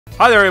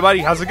Hi there everybody,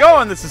 how's it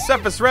going? This is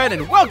CephasRed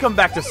and welcome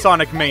back to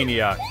Sonic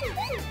Mania.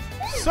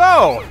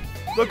 So,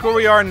 look where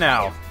we are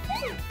now.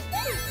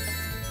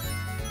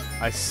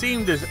 I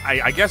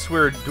guess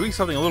we're doing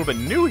something a little bit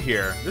new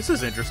here. This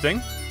is interesting.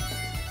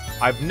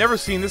 I've never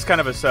seen this kind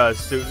of a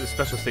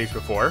special stage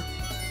before.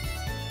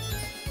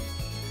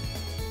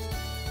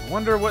 I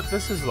wonder what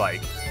this is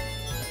like.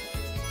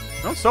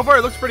 Well, so far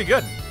it looks pretty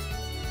good.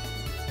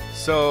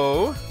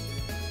 So,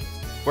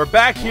 we're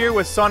back here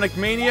with Sonic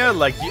Mania,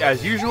 like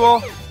as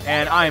usual,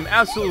 and I am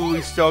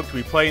absolutely stoked to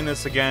be playing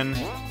this again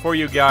for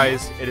you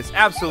guys. It is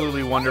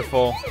absolutely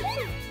wonderful.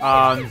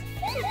 I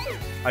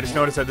just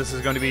noticed that this is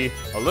going to be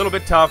a little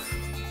bit tough.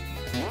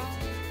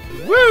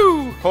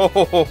 Woo! Ho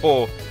ho ho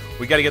ho!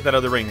 We got to get that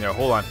other ring there.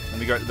 Hold on. Let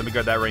me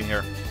guard that ring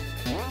here.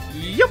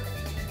 Yep.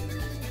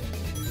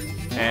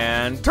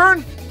 And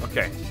turn.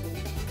 Okay.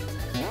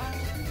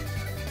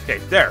 Okay,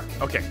 there.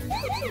 Okay.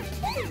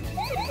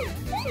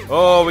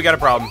 Oh, we got a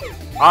problem.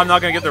 I'm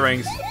not gonna get the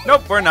rings.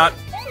 Nope, we're not.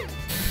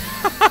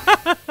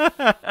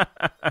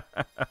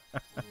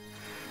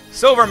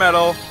 Silver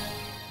medal.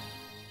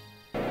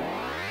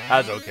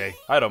 That's okay.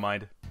 I don't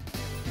mind.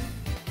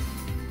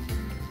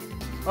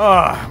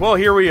 Well,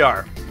 here we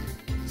are.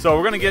 So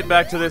we're gonna get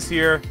back to this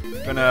here.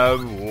 Gonna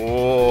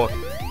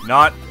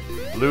not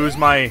lose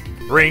my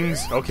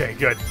rings. Okay,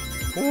 good.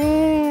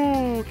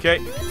 Ooh, okay.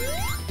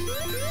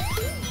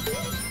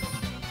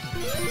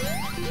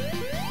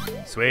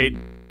 Sweet.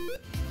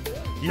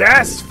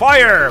 Yes,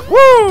 fire!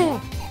 Woo!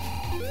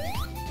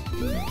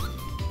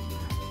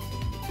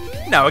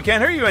 Now I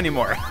can't hurt you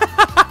anymore.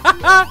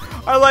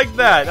 I like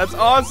that. That's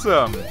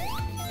awesome.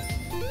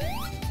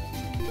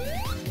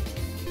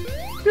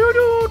 Do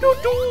do do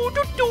do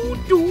do do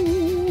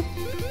do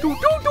do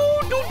do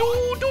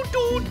do do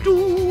do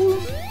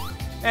do.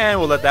 And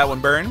we'll let that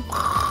one burn.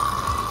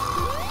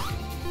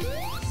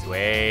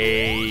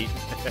 Sweet.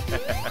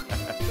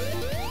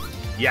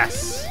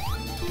 Yes.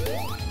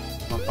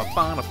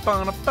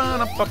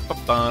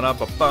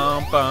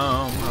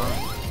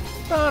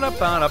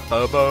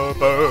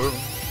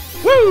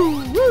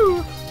 Woo!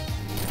 Woo!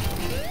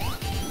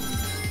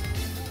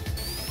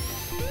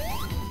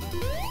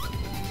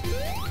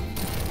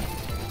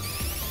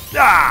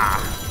 Ah!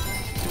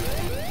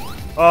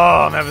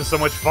 Oh, I'm having so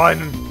much fun.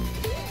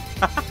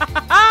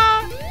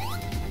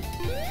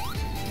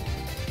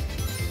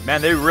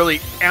 Man, they really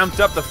amped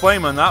up the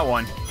flame on that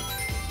one.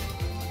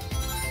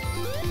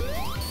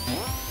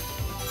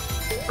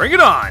 Bring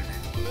it on!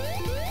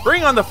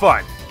 Bring on the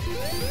fun!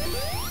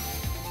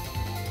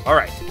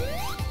 Alright.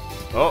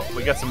 Oh,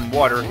 we got some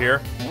water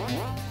here.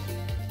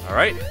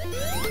 Alright.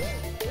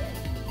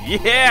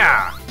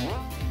 Yeah!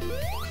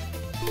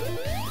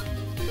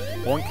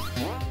 Boink.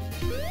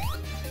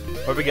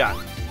 What we got?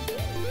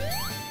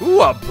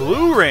 Ooh, a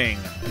blue ring!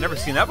 I've never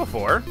seen that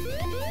before.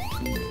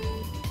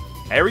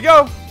 Here we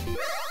go!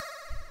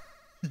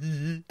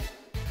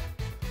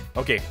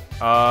 Okay.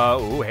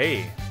 Ooh,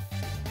 hey.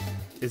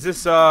 Is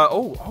this,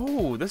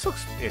 oh, this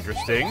looks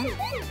interesting.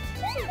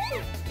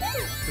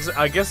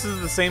 I guess this is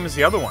the same as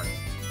the other one.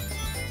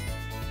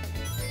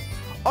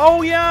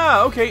 Oh,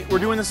 yeah, okay, we're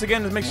doing this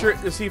again to make sure,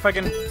 to see if I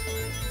can...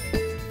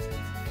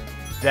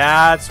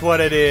 That's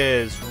what it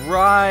is,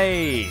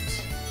 right.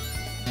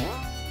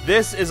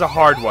 This is a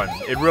hard one.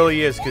 It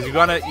really is, because you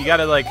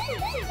gotta, like,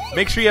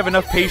 make sure you have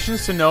enough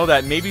patience to know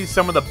that maybe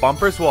some of the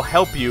bumpers will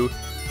help you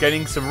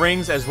getting some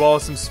rings as well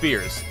as some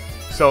spheres.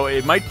 So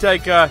it might,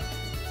 like,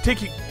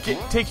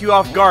 take you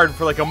off guard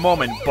for like a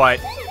moment, but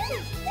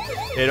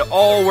it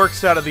all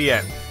works out at the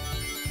end.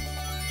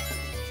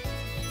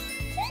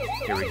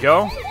 Here we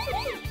go.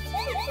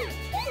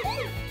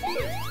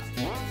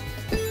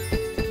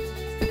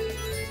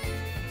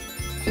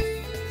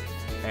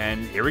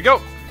 And here we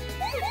go.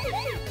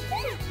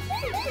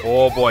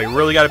 Oh boy,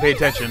 really got to pay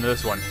attention to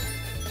this one.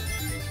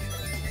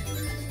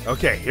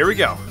 Okay, here we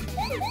go.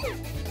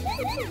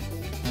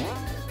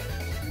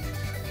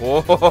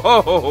 Whoa, whoa,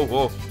 whoa,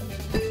 whoa.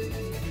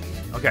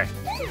 Okay.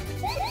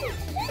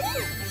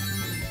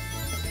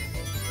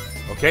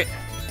 Okay.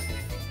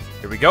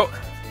 Here we go.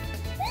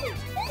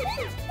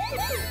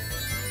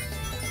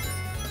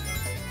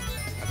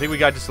 I think we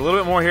got just a little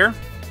bit more here.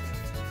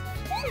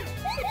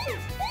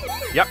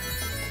 Yep.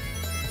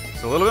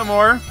 Just a little bit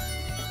more.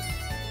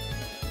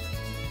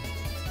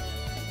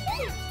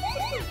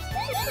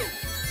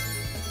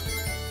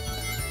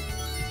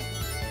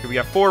 Okay, we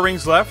got 4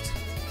 rings left.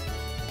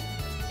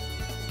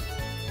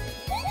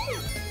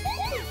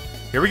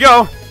 Here we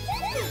go.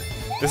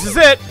 This is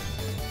it.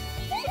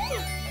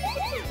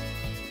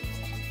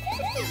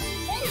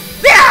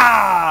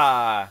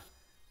 Yeah!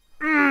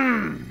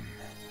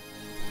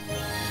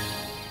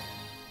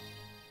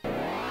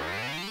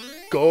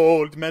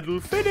 Gold medal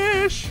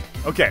finish.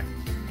 Okay.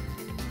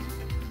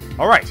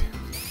 All right.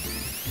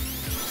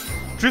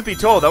 Truth be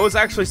told, that was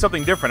actually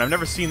something different. I've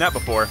never seen that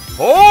before.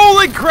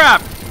 Holy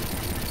crap!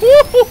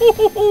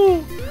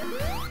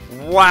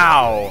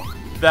 Wow,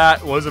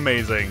 that was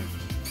amazing.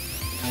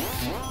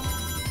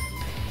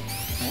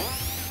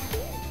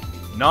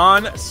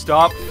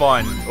 Non-stop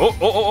fun.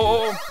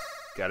 Oh.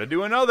 Gotta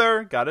do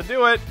another. Gotta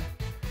do it.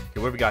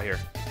 Okay, what do we got here?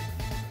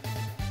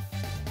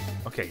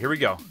 Okay, here we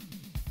go.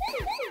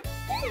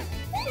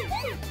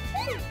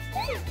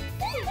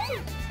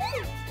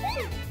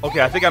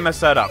 Okay, I think I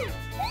messed that up.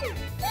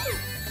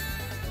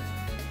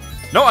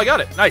 No, I got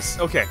it. Nice.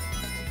 Okay.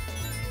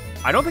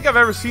 I don't think I've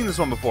ever seen this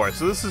one before,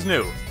 so this is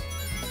new.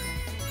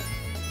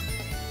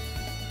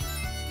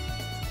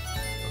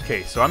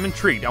 Okay, so I'm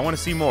intrigued. I want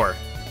to see more.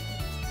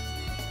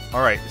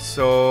 Alright,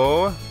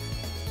 so...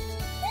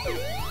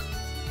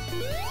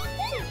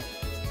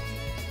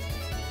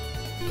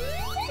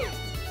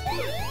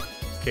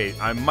 Okay,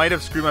 I might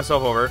have screwed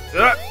myself over.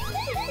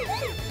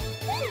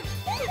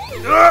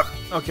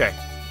 Okay.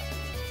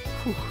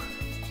 Whew.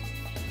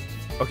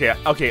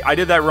 Okay, I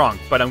did that wrong,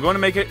 but I'm going to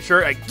make it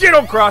sure I get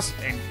across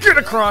and get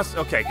across.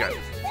 Okay, good.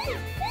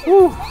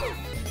 Whew.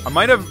 I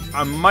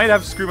might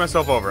have screwed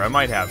myself over. I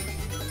might have.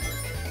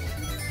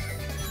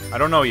 I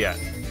don't know yet.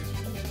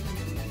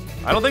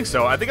 I don't think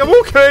so. I think I'm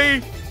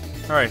okay.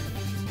 All right.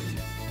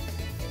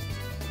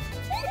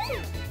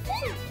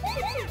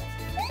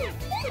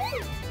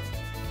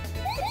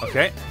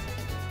 Okay.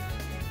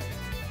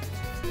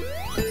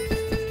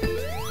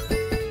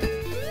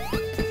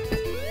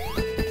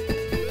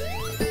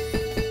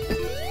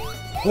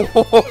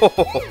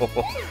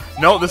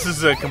 No, this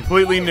is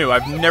completely new.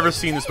 I've never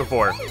seen this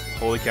before.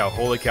 Holy cow,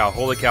 holy cow,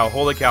 holy cow,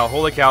 holy cow,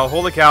 holy cow,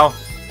 holy cow.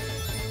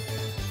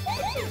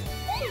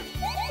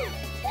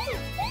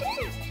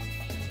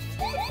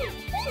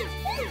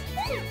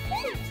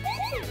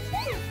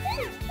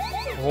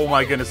 Oh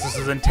my goodness, this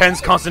is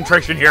intense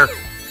concentration here.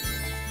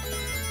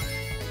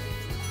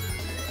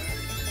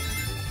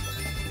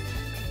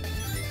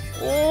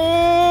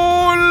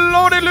 Oh,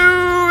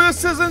 lordy-loo,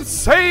 this is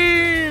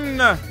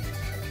insane.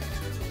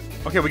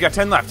 Okay, we got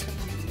 10 left.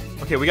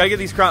 Okay, we gotta get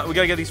these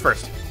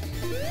first.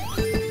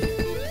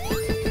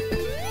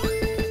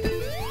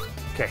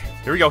 Okay,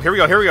 here we go, here we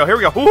go, here we go, here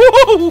we go.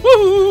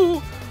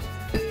 Woo-hoo-hoo-hoo-hoo.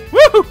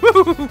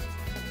 Woo-hoo-hoo-hoo.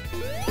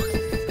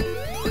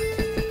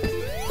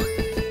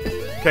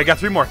 Okay, I got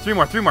three more.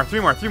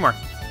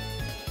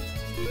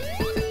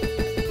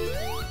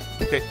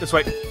 Okay, this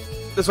way.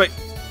 This way.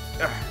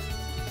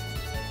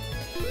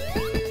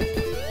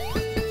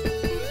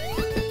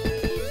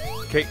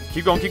 Okay,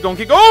 keep going, keep going,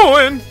 keep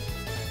going!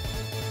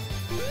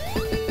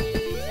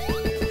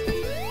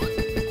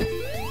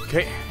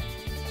 Okay.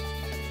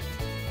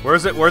 Where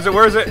is it? Where is it?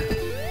 Where is it?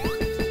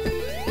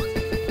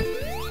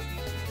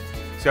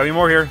 There's gotta be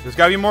more here. There's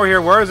gotta be more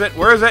here. Where is it?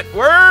 Where is it?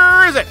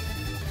 Where is it?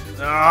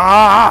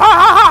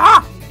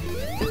 Ah!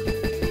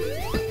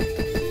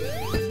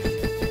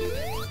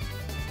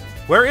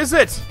 Where is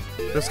it?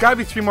 There's gotta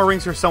be 3 more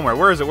rings here somewhere.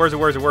 Where is it? Where is it?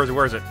 Where is it? Where is it?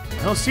 Where is it?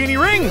 I don't see any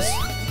rings!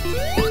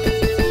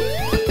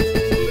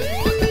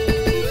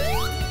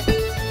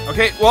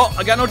 Okay, well,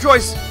 I got no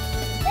choice.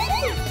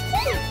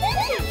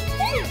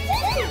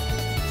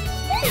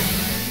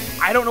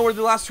 I don't know where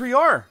the last 3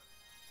 are.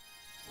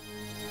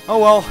 Oh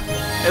well,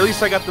 at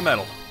least I got the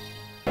medal.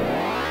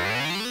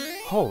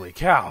 Holy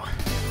cow.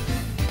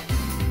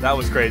 That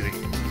was crazy.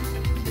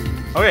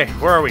 Okay,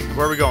 where are we?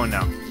 Where are we going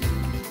now?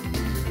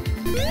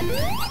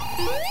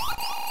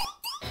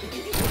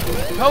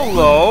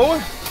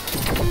 Hello.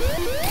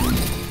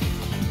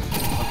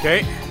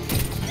 Okay.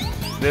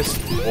 This.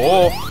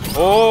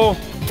 Oh.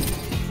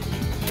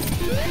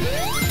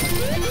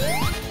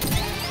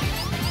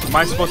 Am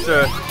I supposed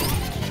to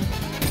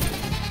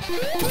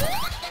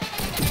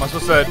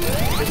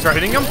start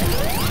hitting him?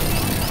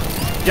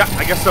 Yeah,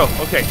 I guess so.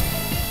 Okay.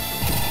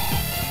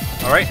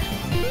 Alright.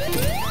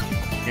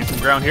 Gain some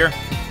ground here.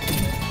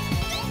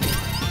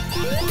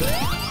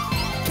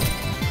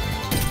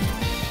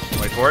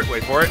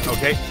 Wait for it.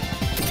 Okay.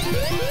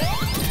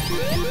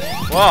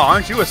 Wow,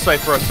 aren't you a sight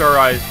for a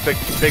star-eyed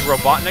big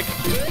Robotnik?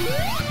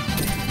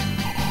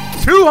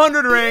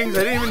 200 rings!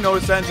 I didn't even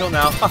notice that until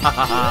now.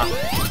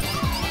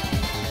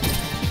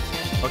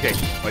 Okay,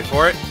 wait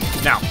for it.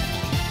 Now.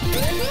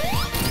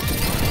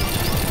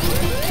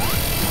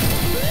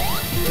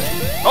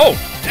 Oh!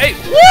 Hey!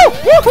 Woo!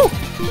 Woo!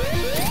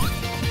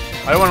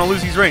 I don't want to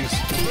lose these rings.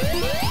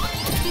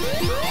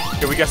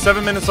 Okay, we got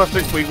 7 minutes left.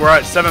 We're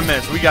at 7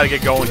 minutes. We gotta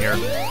get going here.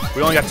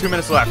 We only got 2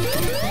 minutes left.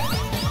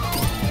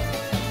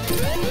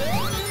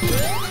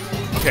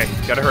 Okay,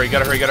 gotta hurry.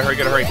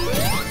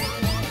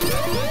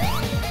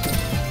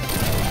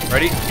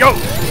 Ready? Go!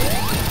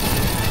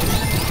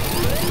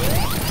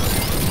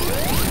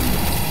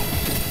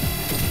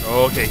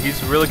 Okay,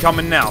 he's really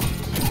coming now.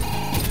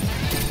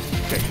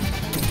 Okay.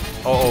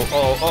 Oh.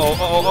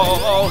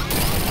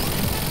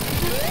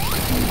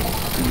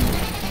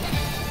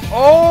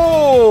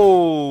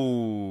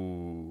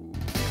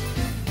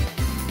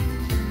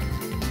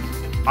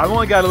 I've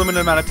only got a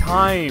limited amount of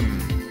time.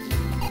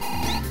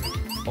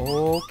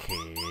 Okay.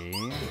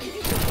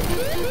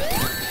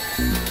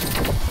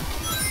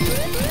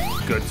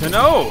 Good to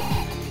know.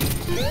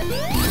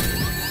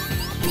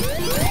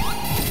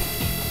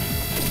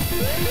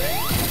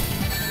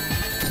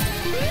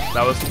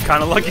 That was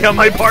kind of lucky on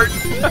my part.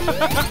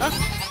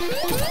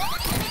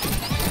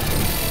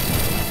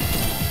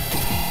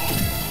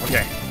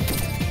 Okay.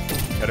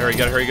 Gotta hurry,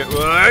 gotta hurry,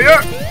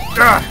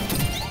 gotta...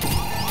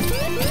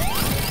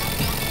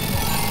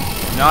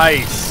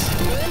 Nice.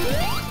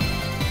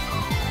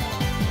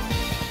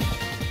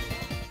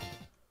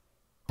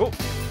 Oh,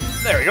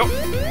 there we go.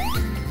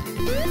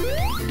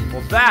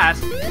 Well, that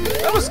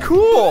was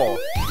cool.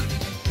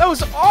 That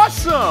was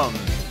awesome.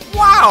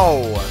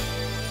 Wow.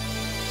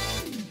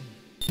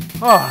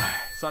 Oh,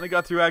 Sonic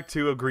got through Act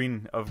 2 of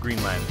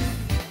Greenland.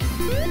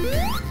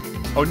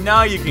 Oh,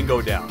 now you can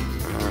go down.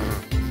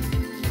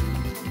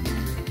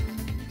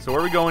 So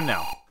where are we going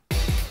now?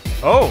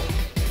 Oh!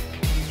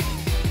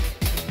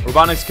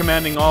 Robotnik's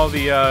commanding all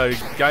the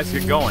guys to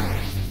get going.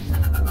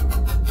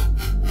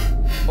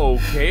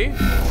 Okay.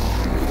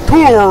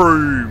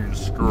 Time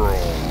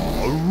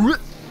scroll.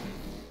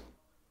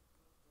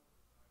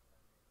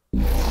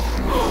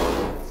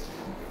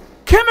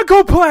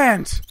 Chemical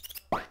plant!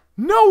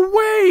 No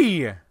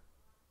way!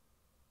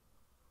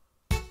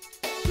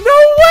 No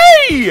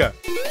way!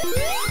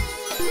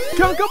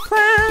 Chemical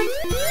plant!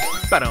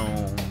 Ba-dum,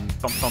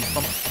 bum, bum,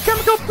 bum.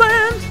 Chemical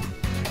plant!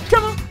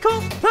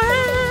 Chemical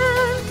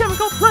plant!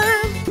 Chemical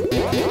plant!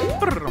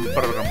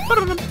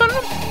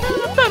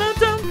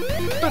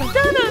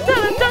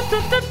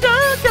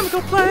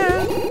 Chemical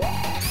plant!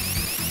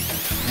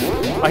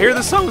 I hear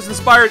the song was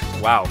inspired.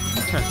 Wow.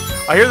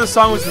 I hear the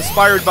song was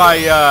inspired by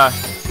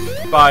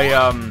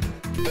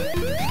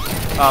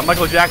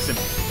Michael Jackson.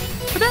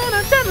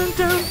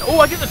 Oh,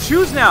 I get to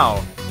choose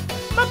now.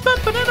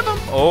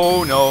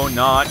 Oh no,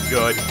 not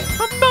good.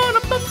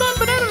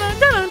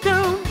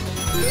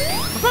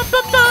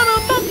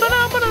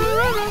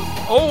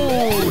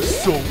 Oh,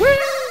 sweet.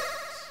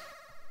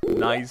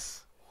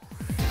 Nice.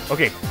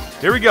 Okay,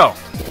 here we go.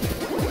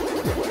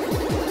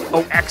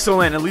 Oh,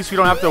 excellent. At least we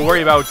don't have to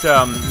worry about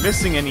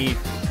missing any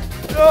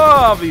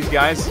of these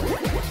guys.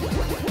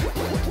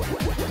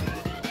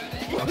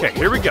 Okay,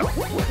 here we go.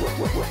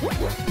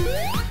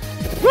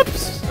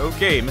 Whoops.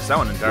 Okay, missed that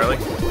one entirely.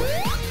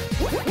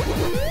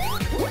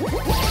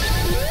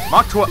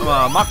 Mach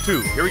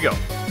 2. Here we go.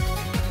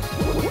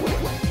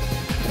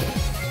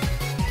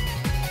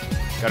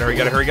 Gotta hurry,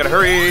 gotta hurry, gotta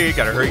hurry.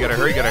 Gotta hurry, gotta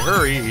hurry, gotta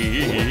hurry.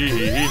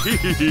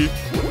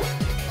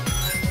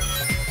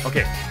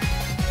 Okay.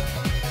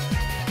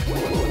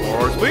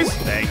 Forwards, please.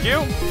 Thank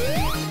you.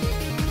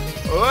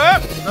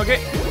 Okay.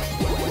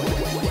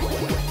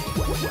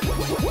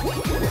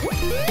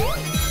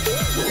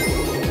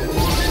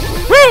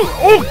 Woo!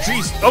 Oh,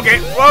 jeez. Okay.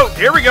 Whoa.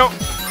 Here we go.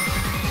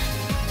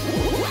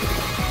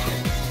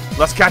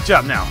 Let's catch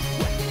up now.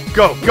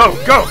 Go, go,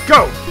 go,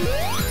 go!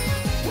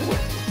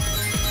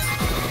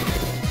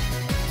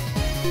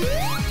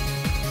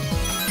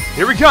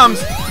 Here he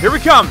comes. Here we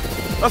come.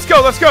 Let's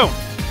go, let's go.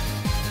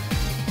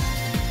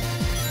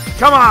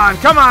 Come on,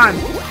 come on.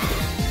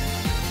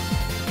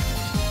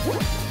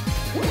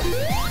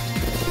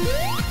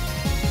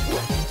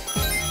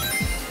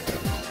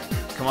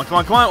 Come on, come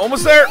on, come on.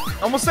 Almost there.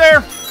 Almost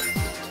there.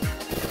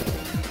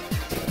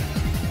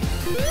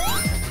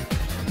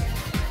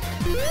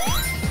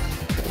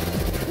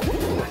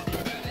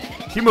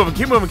 Keep moving,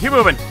 keep moving, keep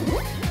moving.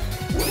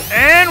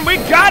 And we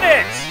got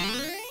it!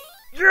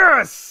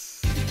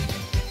 Yes!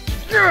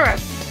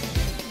 Yes!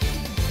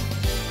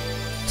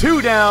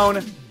 2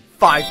 down,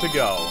 5 to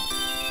go.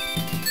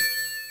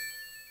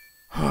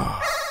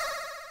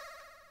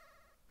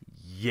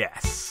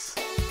 Yes.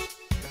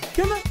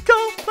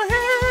 Chemical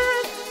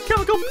plant!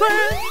 Chemical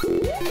plant!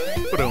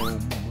 Boom,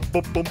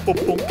 boom, boom, boom,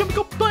 boom.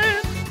 Chemical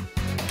plant!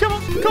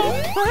 Chemical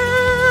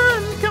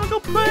plant! Chemical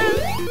plant!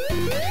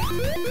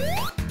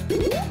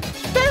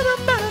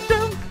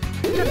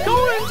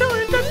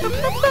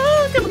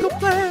 Chemical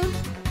plant.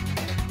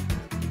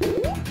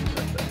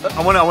 I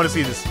want to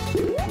see this.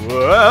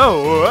 Whoa,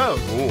 whoa,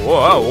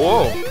 whoa,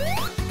 whoa.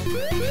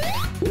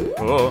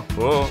 Whoa,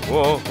 whoa,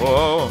 whoa,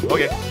 whoa.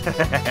 Okay.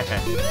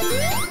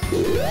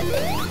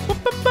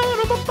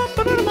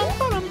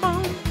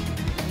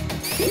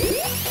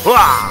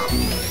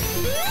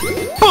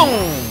 Boom.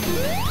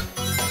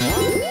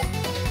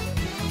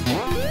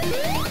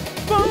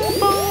 Boom,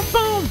 boom,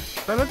 boom.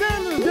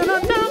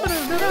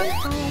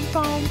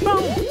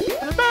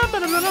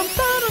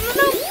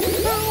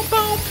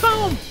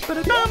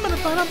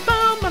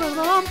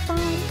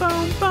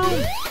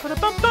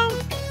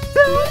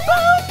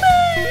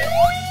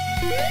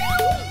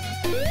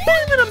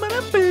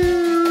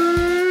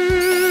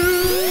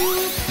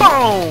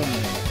 Boom!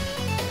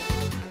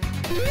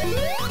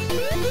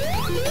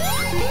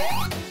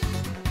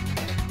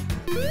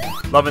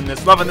 Loving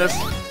this, loving this.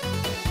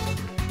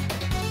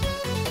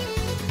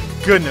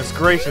 Goodness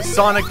gracious,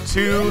 Sonic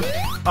 2.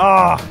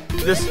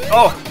 This.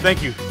 Oh,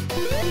 thank you.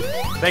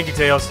 Thank you,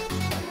 Tails.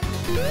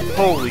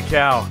 Holy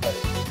cow.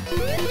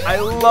 I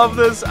love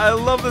this. I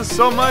love this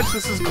so much.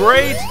 This is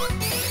great.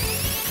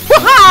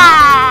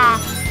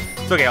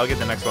 It's okay, I'll get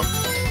the next one.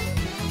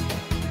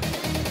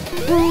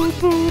 Boom,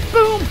 boom,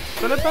 boom.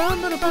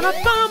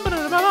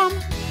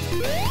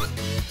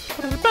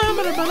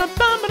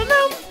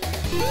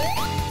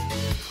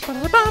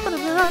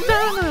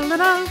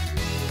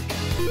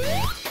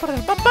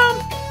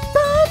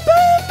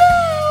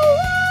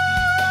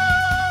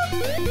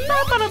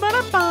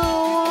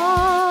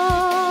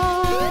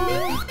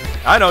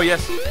 I know,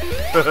 yes.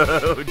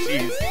 Oh,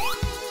 jeez.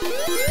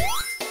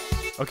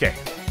 Okay.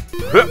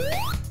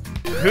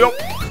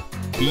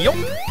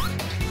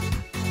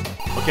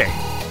 Okay,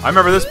 I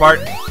remember this part.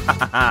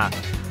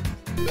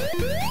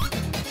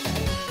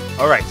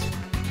 Alright.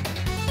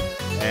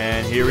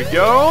 And here we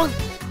go.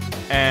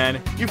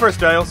 And you first,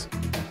 Giles.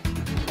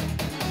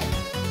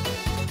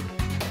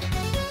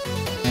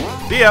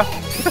 See ya.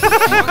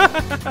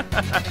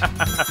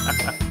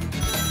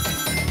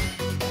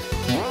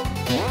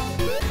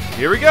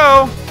 Here we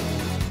go.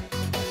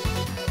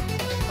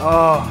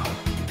 Oh,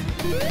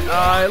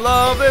 I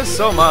love this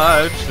so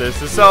much.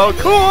 This is so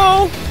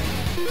cool.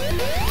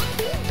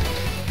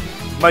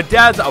 My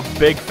dad's a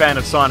big fan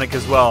of Sonic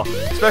as well,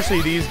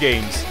 especially these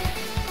games.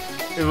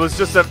 It was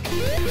just a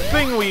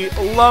thing we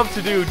loved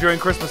to do during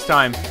Christmas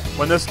time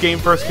when this game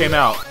first came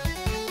out.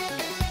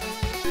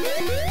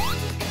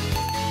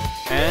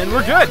 And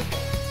we're good.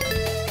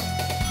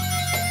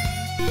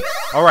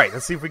 Alright,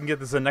 let's see if we can get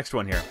this next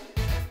one here.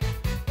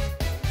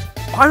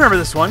 Oh, I remember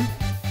this one.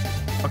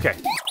 Okay.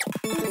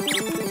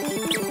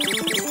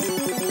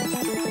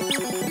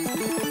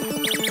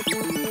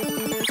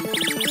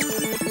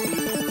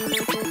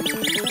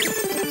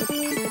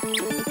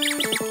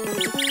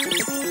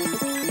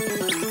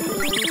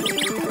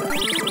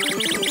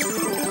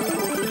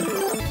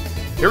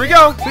 Here we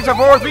go! 6, 5,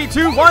 4, 3,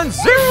 2, 1,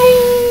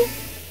 0!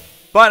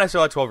 But I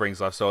still had 12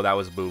 rings left, so that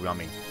was a boob on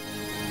me.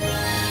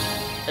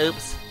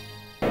 Oops.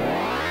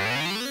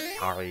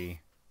 Sorry.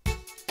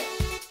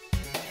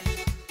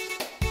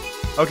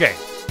 Okay.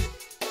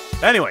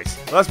 Anyways,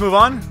 let's move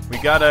on. We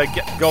gotta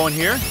get going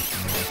here.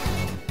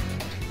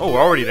 Oh,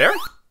 we're already there?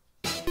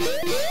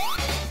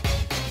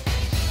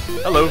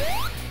 Hello.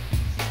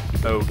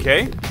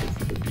 Okay.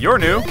 You're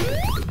new.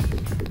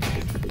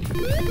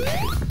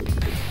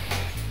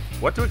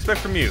 What to expect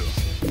from you?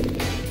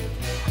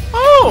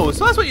 Oh,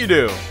 so that's what you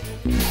do.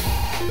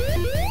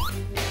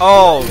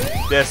 Oh,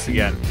 this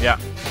again. Yeah,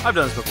 I've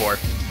done this before.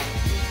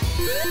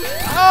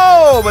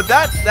 Oh, but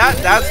that's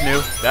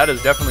new. That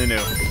is definitely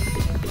new.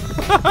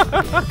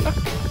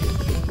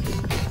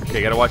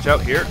 Okay, gotta watch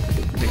out here.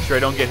 Make sure I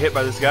don't get hit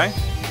by this guy.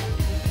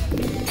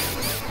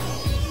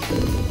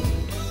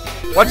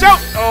 Watch out!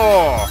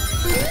 Oh!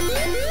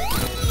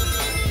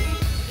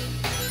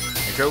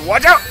 Make sure,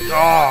 watch out!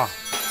 Oh!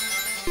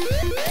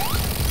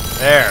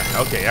 There.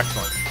 Okay,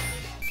 excellent.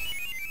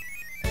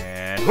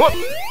 And whoop!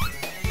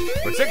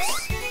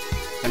 46,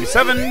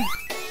 97,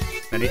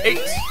 98,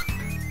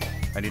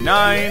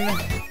 99,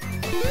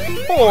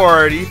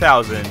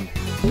 40,000.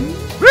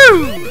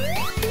 Woo!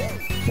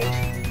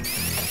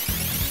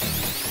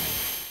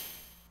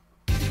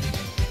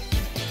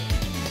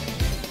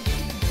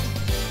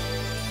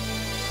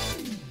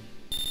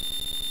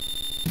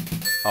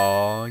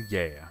 Oh,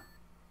 yeah.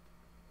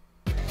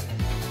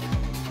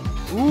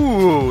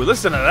 Ooh,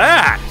 listen to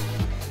that!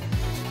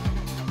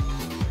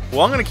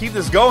 Well, I'm going to keep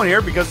this going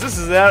here because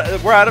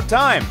we're out of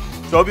time.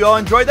 So I hope you all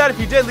enjoyed that. If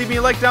you did, leave me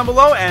a like down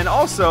below and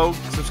also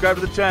subscribe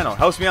to the channel.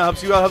 Helps me out,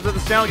 helps you out, helps out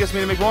this channel, gets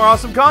me to make more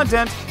awesome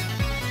content.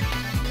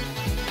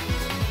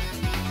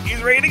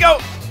 He's ready to go.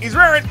 He's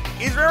raring.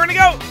 He's raring to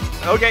go.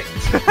 Okay.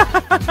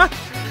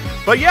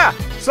 But yeah,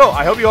 so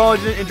I hope you all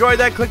enjoyed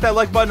that. Click that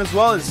like button as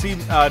well to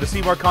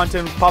see more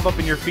content pop up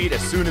in your feed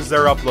as soon as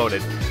they're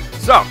uploaded.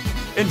 So,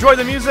 enjoy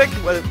the music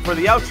for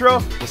the outro.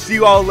 We'll see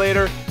you all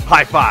later.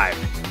 High five.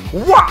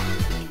 Wah!